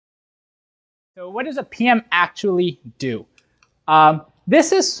So what does a PM actually do?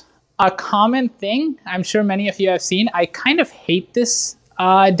 This is a common thing I'm sure many of you have seen. I kind of hate this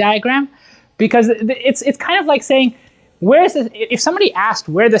diagram because it's kind of like saying, where's the, if somebody asked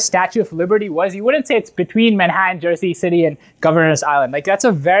where the Statue of Liberty was, you wouldn't say it's between Manhattan, Jersey City, and Governor's Island. Like, that's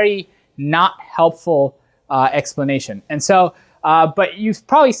a very not helpful explanation. And so, but you've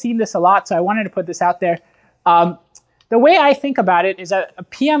probably seen this a lot, so I wanted to put this out there. The way I think about it is that a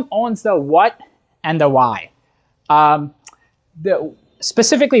PM owns the what and the why.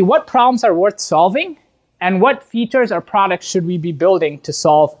 Specifically, what problems are worth solving and what features or products should we be building to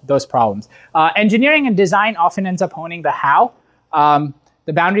solve those problems. Engineering and design often ends up owning the how.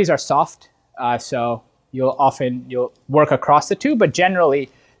 The boundaries are soft, so you'll work across the two, but generally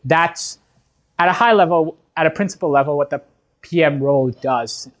that's at a high level, at a principal level, what the PM role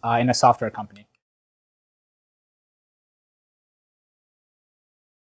does in a software company.